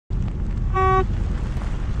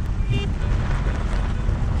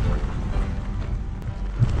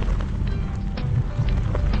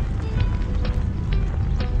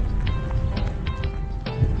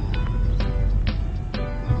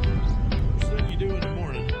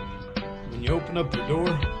you open up your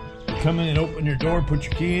door, you come in and open your door, put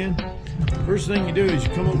your key in. First thing you do is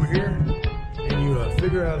you come over here and you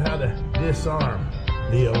figure out how to disarm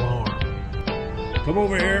the alarm. Come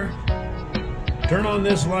over here, turn on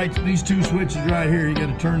this light, these two switches right here, you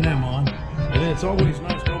gotta turn them on. And then it's always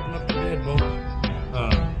nice to open up the deadbolt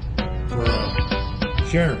for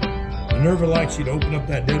Sharon. Minerva likes you to open up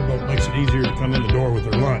that deadbolt, makes it easier to come in the door with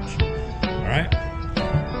her lunch. All right,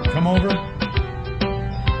 come over.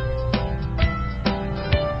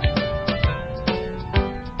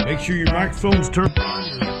 Make sure your microphone's turned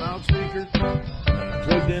on, your loudspeaker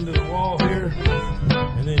plugged into the wall here,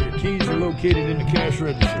 and then your keys are located in the cash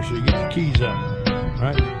register, so you get your keys out. All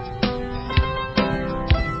right.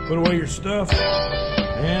 Put away your stuff,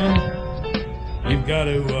 and you've got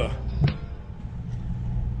to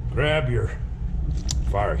grab your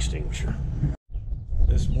fire extinguisher.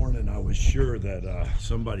 This morning I was sure that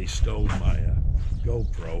somebody stole my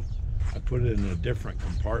GoPro. I put it in a different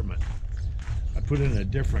compartment.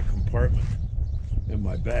 In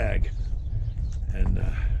my bag, and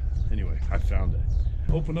anyway, I found it.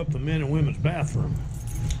 Open up the men and women's bathroom.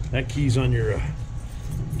 That key's on your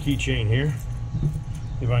keychain here.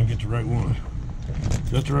 If I can get the right one.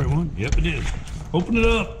 Is that the right one? Yep, it is. Open it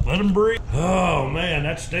up, let them breathe. Oh man,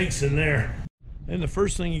 that stinks in there. And the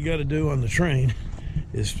first thing you got to do on the train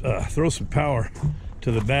is throw some power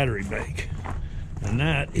to the battery bank, and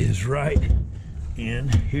that is right in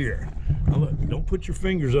here. Now look, don't put your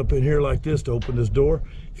fingers up in here like this to open this door.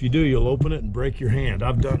 If you do, you'll open it and break your hand.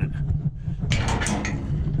 I've done it.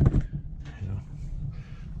 You know,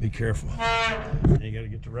 be careful. And you got to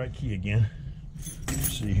get the right key again.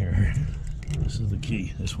 Let's see here. This is the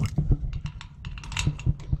key, this one.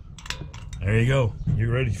 There you go.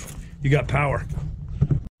 You're ready. You got power.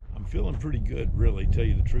 I'm feeling pretty good, really, tell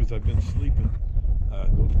you the truth. I've been sleeping.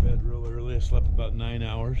 Go to bed real early. I slept about 9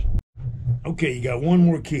 hours. Okay, you got one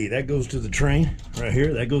more key. That goes to the train right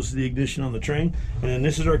here. That goes to the ignition on the train. And then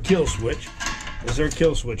this is our kill switch. This is our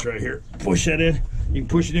kill switch right here. Push that in. You can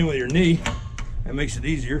push it in with your knee. That makes it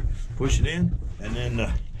easier. Push it in, and then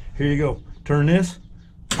here you go. Turn this.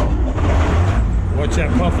 Watch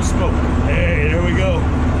that puff of smoke. Hey, there we go.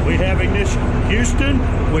 We have ignition. Houston,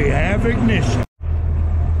 we have ignition.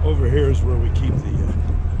 Over here is where we keep the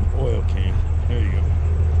oil can. There you go.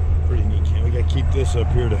 Pretty neat can. We got to keep this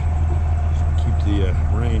up here to keep the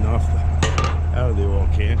rain out of the oil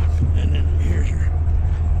can. And then here's your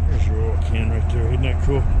oil can right there. Isn't that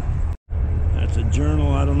cool? That's a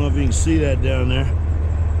journal. I don't know if you can see that down there.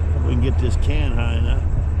 If we can get this can high enough.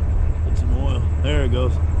 Put some oil. There it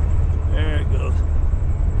goes. There it goes.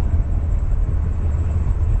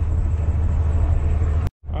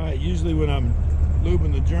 Alright, usually when I'm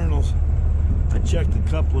lubing the journals, I check the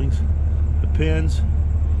couplings, the pins,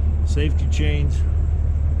 safety chains.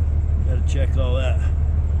 Gotta check all that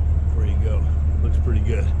before you go. Looks pretty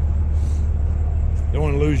good. Don't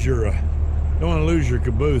want to lose your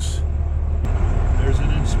caboose. There's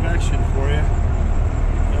an inspection for you.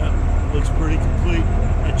 Yeah, looks pretty complete.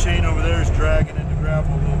 That chain over there is dragging into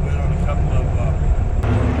gravel a little bit on a couple of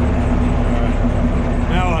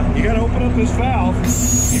Now you got to open up this valve.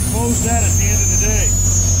 You close that at the end of the day.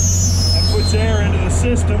 That puts air into the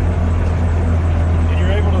system, and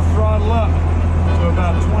you're able to throttle up to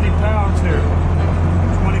about 20 pounds here.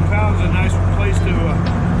 20 pounds is a nice place to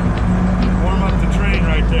warm up the train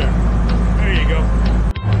right there. There you go.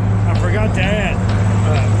 I forgot to add,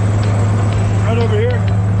 right over here,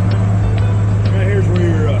 right here's where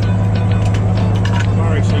your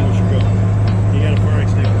fire extinguisher goes. You got a fire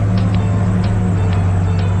extinguisher.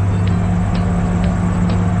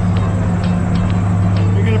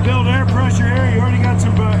 You're going to build air pressure here. You already got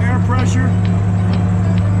some air pressure.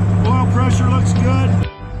 Oil pressure looks good.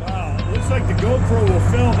 Wow, it looks like the GoPro will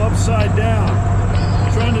film upside down.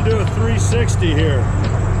 I'm trying to do a 360 here.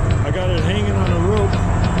 I got it hanging on a rope.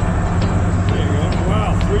 There you go.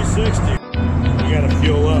 Wow, 360. You got to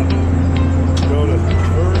fuel up. Go to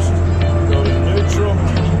first, go to neutral,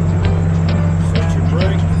 set your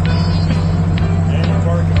brake, and your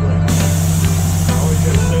parking brake. Always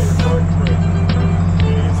got to set your parking brake.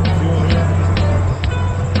 Gonna get some fuel here.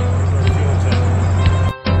 Here's our fuel tank.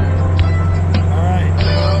 Alright,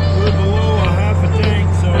 well, we're below a half a tank,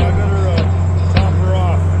 so I better top her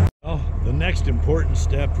off. Oh, the next important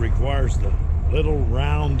step requires the little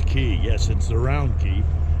round key. Yes, it's the round key.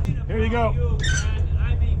 Here you go.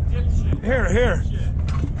 Here.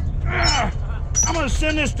 I'm gonna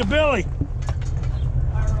send this to Billy.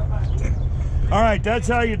 All right, that's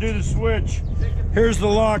how you do the switch. Here's the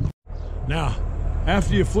lock. Now,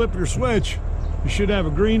 after you flip your switch, you should have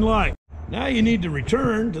a green light. Now you need to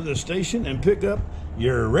return to the station and pick up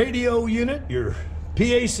your radio unit, your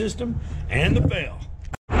PA system, and the bell.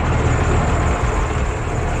 You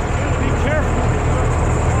gotta be careful.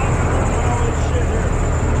 All this shit here.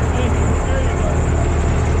 There you go.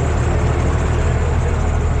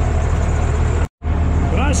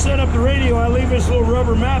 When I set up the radio, I leave this little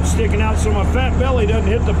rubber map sticking out so my fat belly doesn't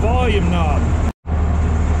hit the volume knob.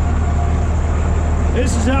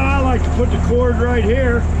 This is how I like to put the cord right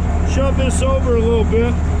here. Shove this over a little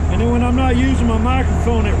bit, and then when I'm not using my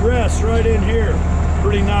microphone, it rests right in here.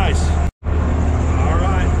 Pretty nice. All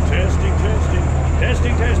right, testing.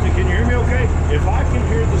 Can you hear me okay? If I can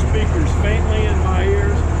hear the speakers faintly in my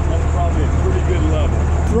ears, that's probably a pretty good level.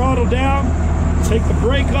 Throttle down, take the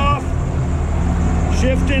brake off,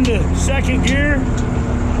 shift into second gear.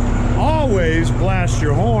 Always blast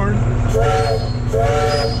your horn.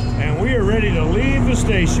 And we are ready to leave the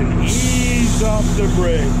station. Ease off the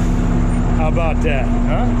brake. How about that,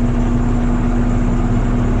 huh?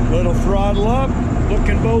 Little throttle up,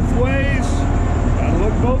 looking both ways. Gotta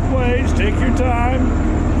look both ways, take your time.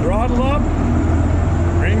 Throttle up,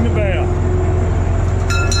 ring the bell.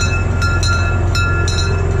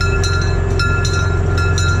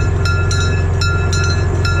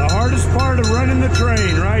 The hardest part of running the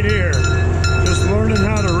train right here. Just learning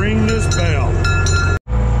how to ring this bell.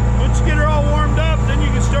 Once you get her all warmed up, then you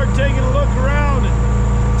can start taking a look around and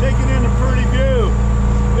taking in a pretty view.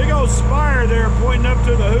 Big old spire there pointing up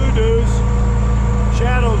to the hoodoos.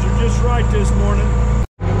 Shadows are just right this morning.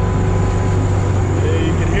 Yeah,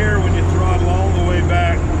 you can hear when you throttle all the way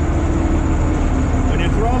back. When you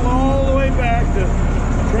throttle all the way back, the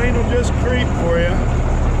train will just creep for you.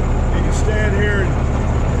 You can stand here and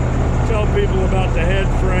tell people about the head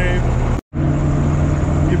frame.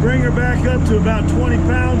 You bring her back up to about 20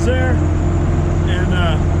 pounds there, and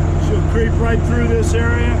she'll creep right through this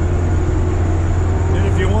area. And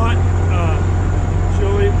if you want,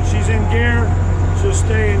 she's in gear, she'll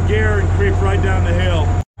stay in gear and creep right down the hill.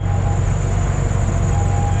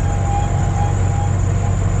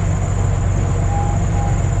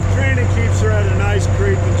 Training keeps her at a nice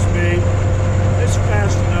creeping speed. It's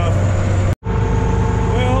fast enough.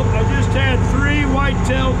 Well, I just had 3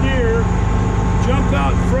 white-tailed deer jump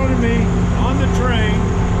out in front of me on the train,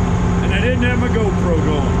 and I didn't have my GoPro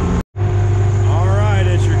going. All right,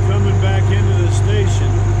 as you're coming back into the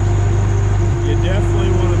station, you definitely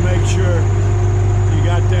want to make sure you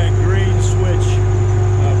got that green switch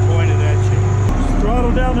pointed at you. Just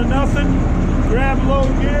throttle down to nothing, grab low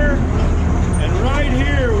gear, and right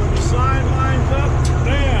here when the sign lines up,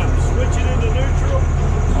 bam, switch it into neutral,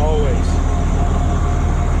 always.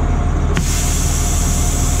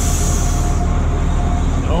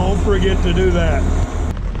 Don't forget to do that.